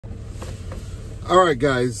All right,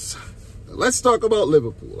 guys, let's talk about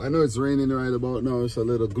Liverpool. I know it's raining right about now. It's a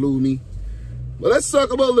little gloomy. But let's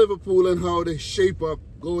talk about Liverpool and how they shape up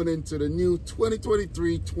going into the new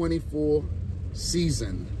 2023-24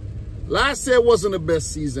 season. Last year wasn't the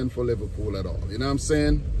best season for Liverpool at all. You know what I'm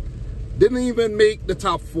saying? Didn't even make the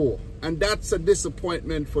top four. And that's a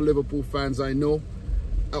disappointment for Liverpool fans, I know.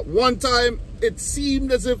 At one time, it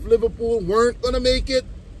seemed as if Liverpool weren't going to make it.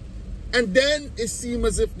 And then it seemed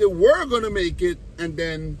as if they were going to make it. And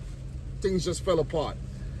then things just fell apart.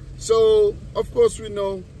 So, of course, we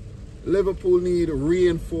know Liverpool need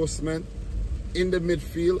reinforcement in the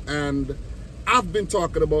midfield. And I've been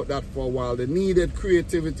talking about that for a while. They needed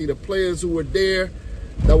creativity. The players who were there,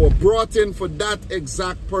 that were brought in for that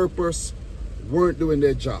exact purpose, weren't doing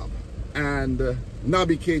their job. And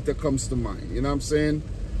Naby Keita comes to mind. You know what I'm saying?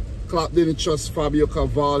 Klopp didn't trust Fabio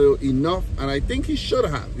Carvalho enough, and I think he should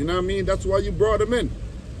have. You know what I mean? That's why you brought him in.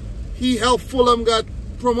 He helped Fulham got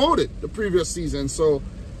promoted the previous season, so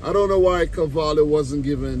I don't know why Carvalho wasn't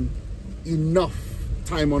given enough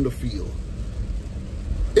time on the field.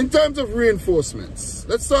 In terms of reinforcements,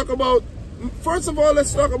 let's talk about, first of all,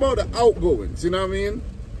 let's talk about the outgoings, you know what I mean?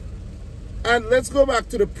 And let's go back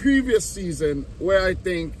to the previous season where I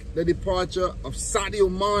think the departure of Sadio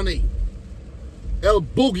Mane, El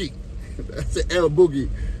Boogie, that's the El Boogie,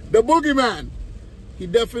 the Boogeyman, he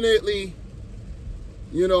definitely,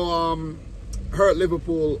 you know, hurt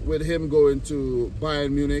Liverpool with him going to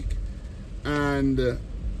Bayern Munich. And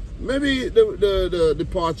maybe the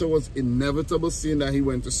departure was inevitable, seeing that he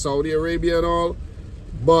went to Saudi Arabia and all.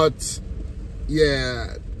 But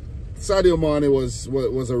yeah, Sadio Mane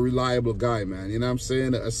was a reliable guy, man. You know what I'm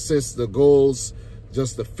saying? The assists, the goals,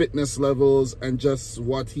 just the fitness levels, and just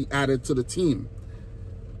what he added to the team.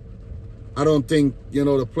 I don't think, you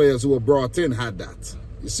know, the players who were brought in had that.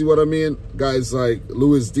 You see what I mean? Guys like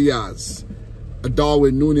Luis Diaz,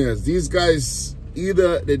 Darwin Núñez, these guys,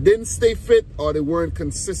 either they didn't stay fit or they weren't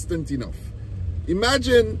consistent enough.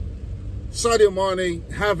 Imagine Sadio Mane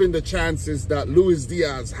having the chances that Luis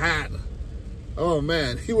Diaz had. Oh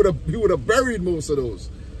man, he would have buried most of those.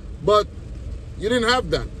 But you didn't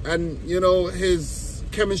have that. And you know, his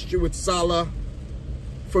chemistry with Salah,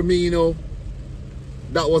 Firmino,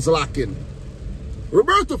 that was lacking.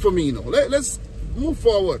 Roberto Firmino, let's move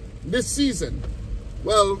forward. This season,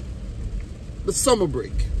 well, the summer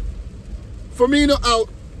break. Firmino out.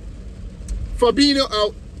 Fabinho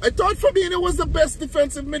out. I thought Fabinho was the best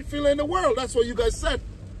defensive midfielder in the world. That's what you guys said.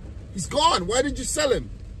 He's gone. Why did you sell him?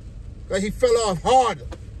 Because he fell off hard.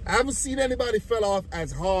 I haven't seen anybody fell off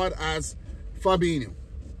as hard as Fabinho.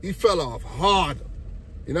 He fell off hard.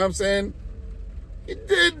 You know what I'm saying? He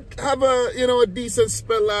did have a, you know, a decent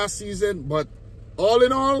spell last season, but all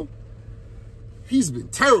in all, he's been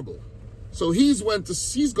terrible. So he's gone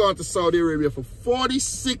to Saudi Arabia for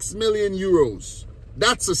 46 million euros.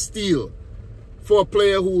 That's a steal for a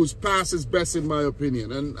player who's past his best, in my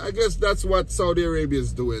opinion. And I guess that's what Saudi Arabia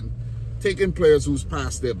is doing, taking players who's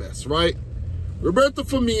past their best, right? Roberto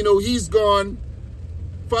Firmino, he's gone.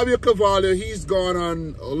 Fabio Carvalho, he's gone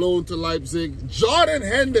on loan to Leipzig. Jordan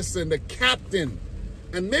Henderson, the captain.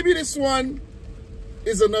 And maybe this one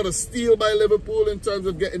is another steal by Liverpool in terms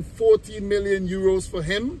of getting 14 million euros for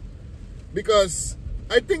him. Because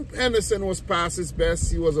I think Henderson was past his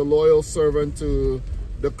best. He was a loyal servant to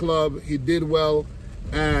the club. He did well.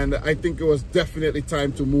 And I think it was definitely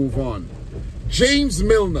time to move on. James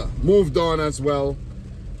Milner moved on as well.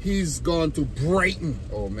 He's gone to Brighton.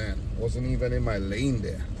 Oh man, wasn't even in my lane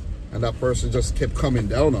there. And that person just kept coming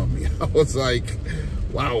down on me. I was like,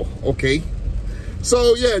 wow, okay.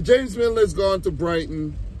 So yeah, James Milner's gone to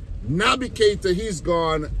Brighton. Naby Keita, he's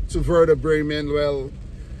gone to Werder Bremen. Well,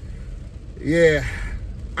 yeah,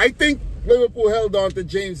 I think Liverpool held on to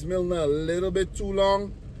James Milner a little bit too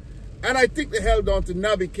long. And I think they held on to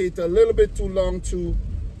Naby Keita a little bit too long too,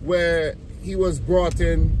 where he was brought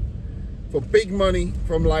in for big money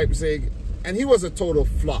from Leipzig, and he was a total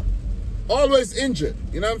flop. Always injured,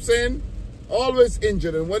 you know what I'm saying? Always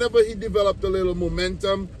injured, and whenever he developed a little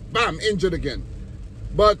momentum, bam, injured again.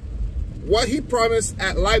 But what he promised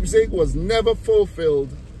at Leipzig was never fulfilled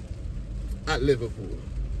at Liverpool.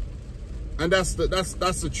 And that's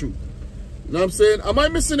the truth. You know what I'm saying? Am I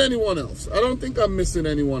missing anyone else? I don't think I'm missing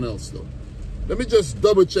anyone else though. Let me just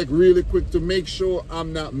double check really quick to make sure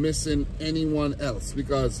I'm not missing anyone else,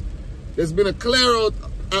 because there's been a clear out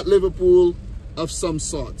at Liverpool of some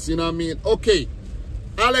sorts. You know what I mean? Okay,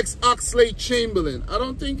 Alex Oxlade-Chamberlain. I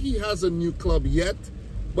don't think he has a new club yet,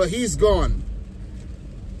 but he's gone.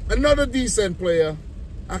 Another decent player.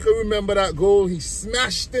 I can remember that goal he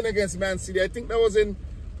smashed in against Man City. I think that was in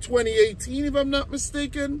 2018, if I'm not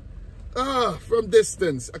mistaken. from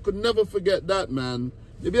distance. I could never forget that, man.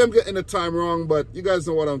 Maybe I'm getting the time wrong, but you guys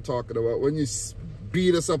know what I'm talking about. When you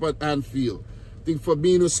beat us up at Anfield. I think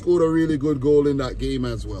Fabinho scored a really good goal in that game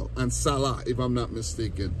as well. And Salah, if I'm not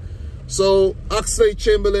mistaken. So,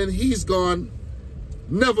 Oxlade-Chamberlain, he's gone.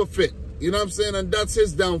 Never fit. You know what I'm saying? And that's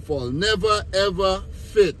his downfall. Never, ever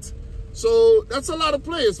fit. So, that's a lot of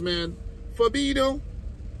players, man. Fabinho,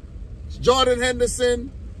 Jordan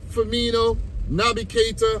Henderson, Firmino, Naby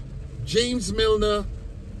Keita, James Milner,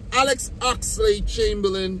 Alex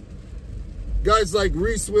Oxlade-Chamberlain, guys like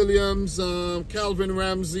Reece Williams, Calvin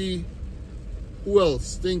Ramsey, who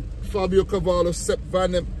else? Think Fabio Cavallo, Sepp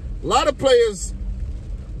Van Dam. A lot of players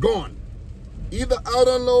gone. Either out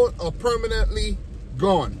on loan or permanently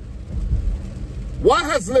gone. What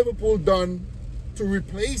has Liverpool done to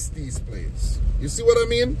replace these players? You see what I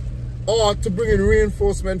mean? Or to bring in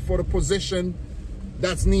reinforcement for the position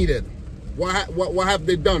that's needed. What have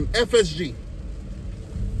they done? FSG.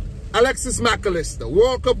 Alexis McAllister,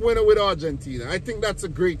 World Cup winner with Argentina. I think that's a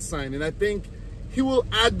great sign. And I think he will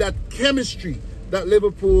add that chemistry that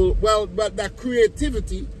Liverpool, well, but that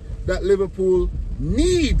creativity that Liverpool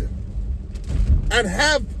need and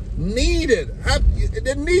have needed.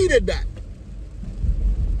 They needed that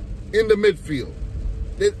in the midfield.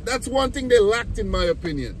 That's one thing they lacked, in my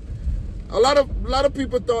opinion. A lot of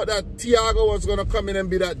people thought that Thiago was going to come in and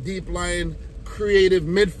be that deep line, creative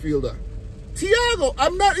midfielder. Thiago,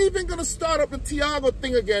 I'm not even going to start up the Thiago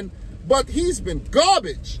thing again, but he's been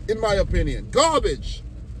garbage, in my opinion. Garbage.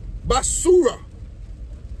 Basura.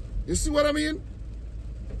 You see what I mean?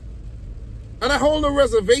 And I hold no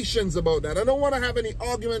reservations about that. I don't want to have any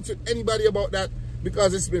arguments with anybody about that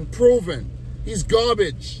because it's been proven. He's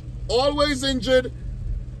garbage. Always injured.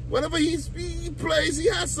 Whenever he plays, he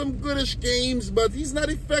has some goodish games, but he's not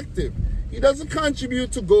effective. He doesn't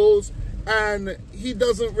contribute to goals, and he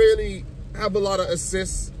doesn't really have a lot of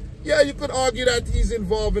assists. Yeah, you could argue that he's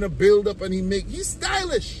involved in a build-up, and he's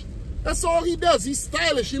stylish. That's all he does. He's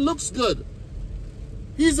stylish. He looks good.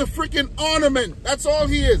 He's a freaking ornament. That's all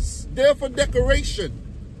he is. There for decoration.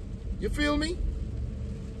 You feel me?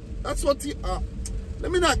 That's what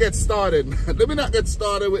let me not get started, man. Let me not get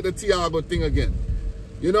started with the Thiago thing again.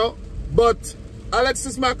 You know? But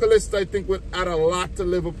Alexis McAllister, I think, would add a lot to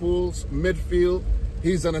Liverpool's midfield.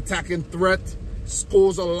 He's an attacking threat.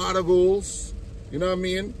 Scores a lot of goals. You know what I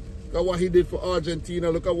mean? Look at what he did for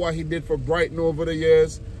Argentina. Look at what he did for Brighton over the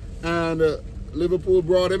years. And Liverpool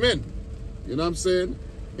brought him in. You know what I'm saying?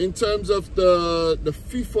 In terms of the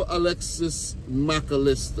FIFA Alexis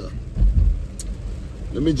McAllister.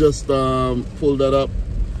 Let me just pull that up.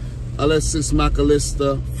 Alexis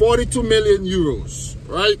McAllister, 42 million euros,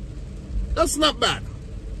 right? That's not bad.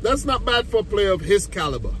 That's not bad for a player of his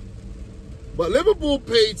caliber. But Liverpool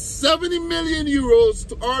paid 70 million euros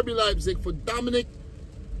to RB Leipzig for Dominic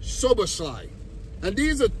Szoboszlai. And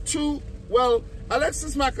these are two, well,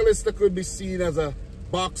 Alexis McAllister could be seen as a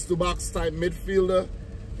box-to-box type midfielder.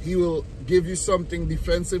 He will give you something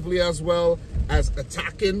defensively as well as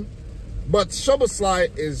attacking. But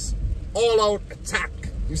Szoboszlai is all-out attack.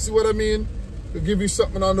 You see what I mean? He'll give you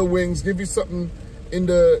something on the wings, give you something in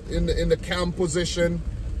the cam position.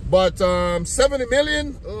 But 70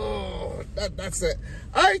 million, oh, that's it.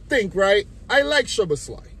 I think, right, I like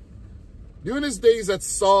Szoboszlai. During his days at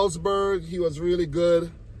Salzburg, he was really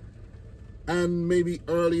good. And maybe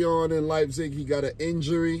early on in Leipzig, he got an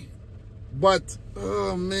injury. But,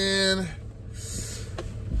 oh, man,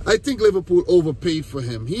 I think Liverpool overpaid for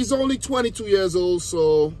him. He's only 22 years old,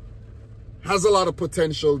 so has a lot of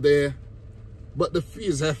potential there. But the fee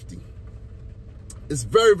is hefty. It's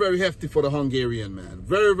very, very hefty for the Hungarian man.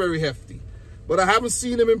 Very, very hefty. But I haven't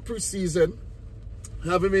seen him in preseason.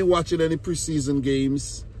 Haven't been watching any preseason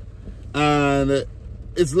games. And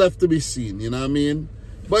it's left to be seen, you know what I mean?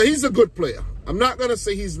 But he's a good player. I'm not going to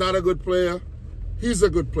say he's not a good player. He's a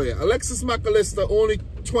good player. Alexis McAllister, only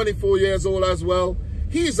 24 years old as well.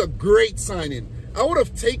 He's a great signing. I would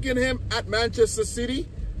have taken him at Manchester City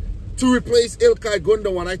to replace Ilkay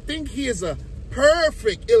Gundogan. I think he is a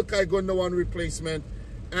perfect Ilkay Gundogan replacement.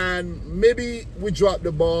 And maybe we drop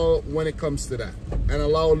the ball when it comes to that. And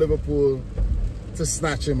allow Liverpool to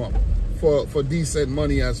snatch him up for decent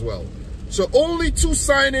money as well. So only 2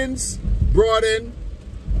 signings brought in.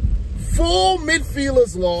 4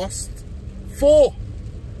 midfielders lost. 4.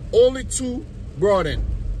 Only 2 brought in.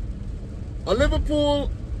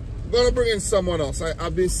 Liverpool gonna bring in someone else.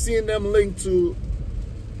 I've been seeing them linked to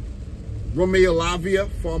Romeo Lavia,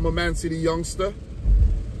 former Man City youngster,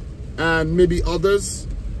 and maybe others.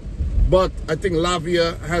 But I think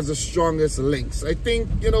Lavia has the strongest links. I think,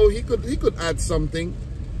 you know, he could add something.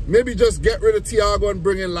 Maybe just get rid of Thiago and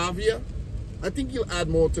bring in Lavia. I think he'll add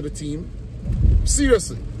more to the team.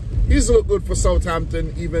 Seriously. He's looked good for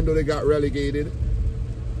Southampton, even though they got relegated.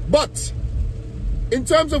 But in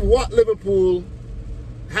terms of what Liverpool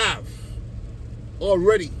have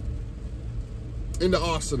already in the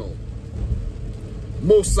arsenal,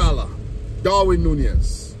 Mo Salah, Darwin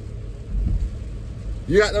Núñez.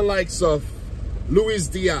 You got the likes of Luis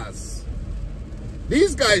Diaz.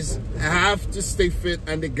 These guys have to stay fit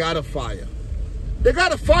and they gotta fire. They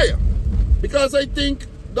gotta fire. Because I think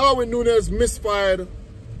Darwin Núñez misfired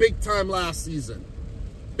big time last season.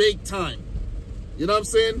 Big time. You know what I'm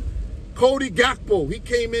saying? Cody Gakpo, he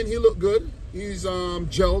came in, he looked good. He's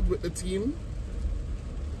gelled with the team.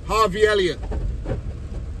 Harvey Elliott.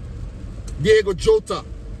 Diego Jota.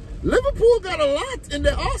 Liverpool got a lot in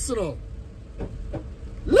their arsenal.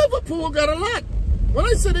 Liverpool got a lot. When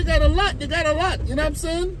I say they got a lot, they got a lot. You know what I'm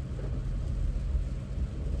saying?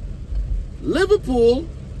 Liverpool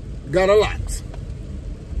got a lot.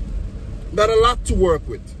 Got a lot to work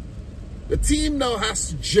with. The team now has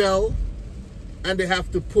to gel and they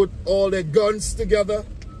have to put all their guns together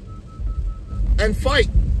and fight.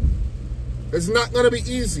 It's not going to be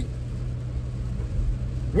easy.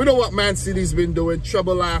 We know what Man City's been doing.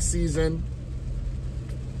 Trouble last season.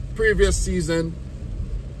 Previous season.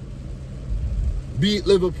 Beat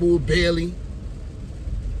Liverpool barely.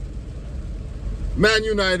 Man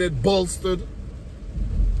United bolstered.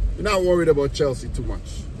 We're not worried about Chelsea too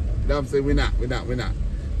much. You know what I'm saying? We're not. We're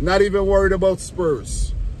not even worried about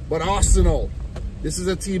Spurs. But Arsenal, this is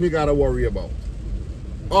a team you got to worry about.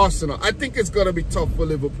 Arsenal. I think it's going to be tough for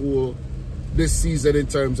Liverpool this season in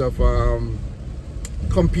terms of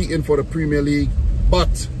competing for the Premier League.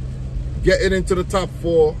 But getting into the top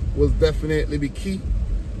 4 will definitely be key.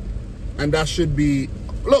 And that should be...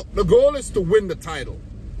 Look, the goal is to win the title.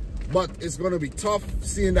 But it's going to be tough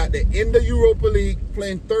seeing that they're in the Europa League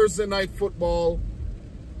playing Thursday night football.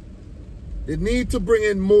 They need to bring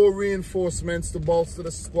in more reinforcements to bolster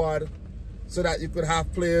the squad so that you could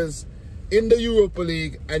have players in the Europa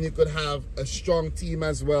League and you could have a strong team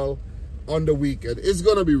as well on the weekend. It's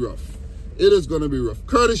going to be rough. It is going to be rough.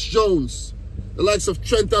 Curtis Jones, the likes of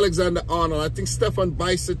Trent Alexander-Arnold. I think Stefan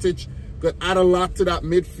Bajcetic could add a lot to that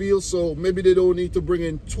midfield, so maybe they don't need to bring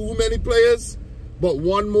in too many players, but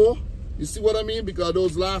one more. You see what I mean? Because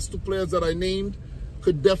those last 2 players that I named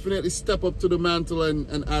could definitely step up to the mantle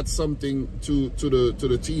and add something to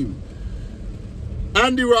the team.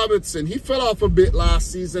 Andy Robertson, he fell off a bit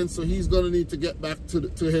last season, so he's going to need to get back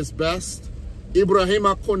to his best.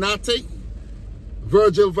 Ibrahima Konate,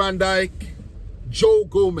 Virgil van Dijk, Joe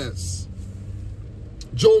Gomez,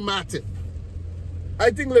 Joe Matip. I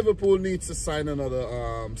think Liverpool needs to sign another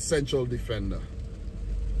central defender.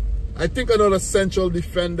 I think another central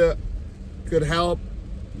defender could help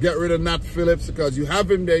get rid of Nat Phillips because you have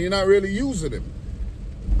him there, you're not really using him.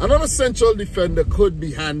 Another central defender could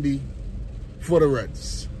be handy for the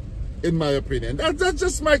Reds, in my opinion. That's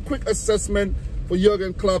just my quick assessment for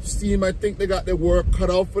Jurgen Klopp's team. I think they got their work cut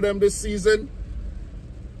out for them this season.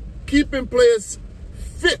 Keeping players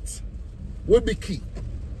fit would be key.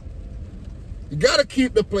 You got to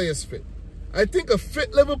keep the players fit. I think a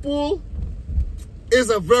fit Liverpool is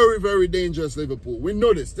a very, very dangerous Liverpool. We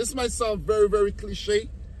know this. This might sound very, very cliche,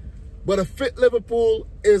 but a fit Liverpool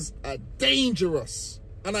is a dangerous,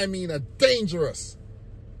 and I mean a dangerous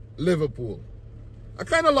Liverpool. I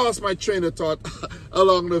kind of lost my train of thought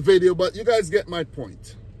along the video, but you guys get my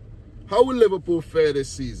point. How will Liverpool fare this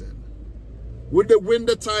season? Would they win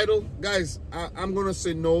the title? Guys, I'm going to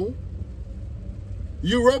say no.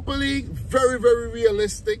 Europa League, very, very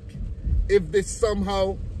realistic if they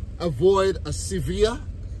somehow avoid a Sevilla.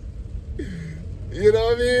 You know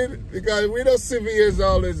what I mean? Because we know Sevilla is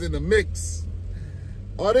always in the mix.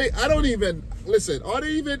 Are they? I don't even... Listen, are they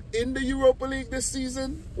even in the Europa League this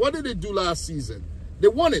season? What did they do last season? They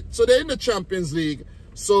won it. So they're in the Champions League.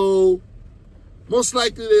 So most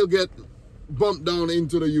likely they'll get bumped down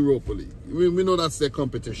into the Europa League. We know that's their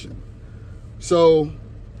competition. So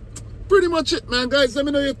pretty much it, man. Guys, let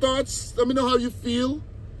me know your thoughts. Let me know how you feel.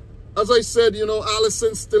 As I said, you know,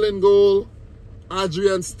 Alisson's still in goal.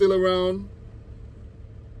 Adrian's still around.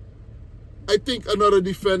 I think another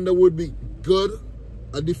defender would be good.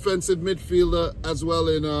 A defensive midfielder as well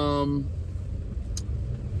in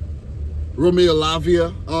Romeo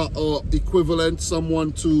Lavia or equivalent.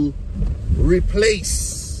 Someone to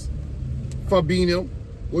replace Fabinho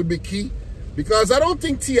would be key. Because I don't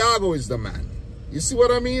think Thiago is the man. You see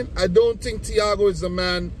what I mean? I don't think Thiago is the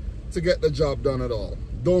man to get the job done at all.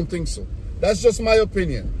 Don't think so. That's just my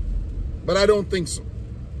opinion. But I don't think so.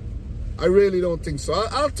 I really don't think so.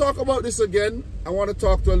 I'll talk about this again. I want to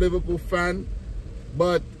talk to a Liverpool fan.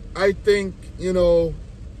 But I think, you know,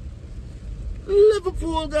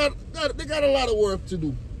 Liverpool got a lot of work to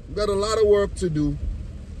do. Got a lot of work to do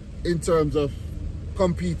in terms of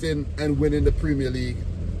competing and winning the Premier League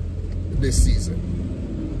this season.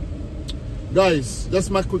 Guys,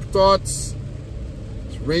 just my quick thoughts.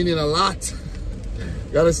 It's raining a lot.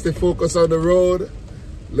 Gotta stay focused on the road.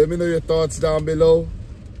 Let me know your thoughts down below.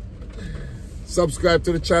 Subscribe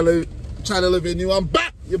to the channel if you're new. I'm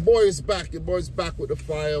back. Your boy is back. Your boy is back with the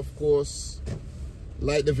fire, of course.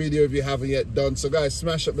 Like the video if you haven't yet done. So guys,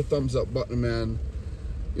 smash up the thumbs up button, man.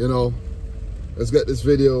 You know, let's get this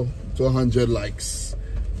video to 100 likes.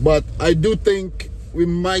 But I do think we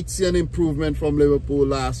might see an improvement from Liverpool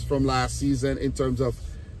from last season in terms of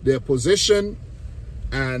their position.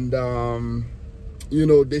 And, you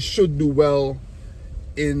know, they should do well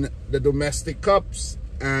in the domestic cups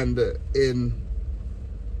and in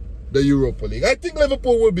the Europa League. I think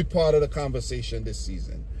Liverpool will be part of the conversation this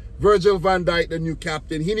season. Virgil van Dijk, the new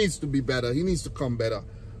captain, he needs to be better. He needs to come better,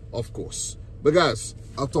 of course. But guys,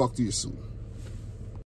 I'll talk to you soon.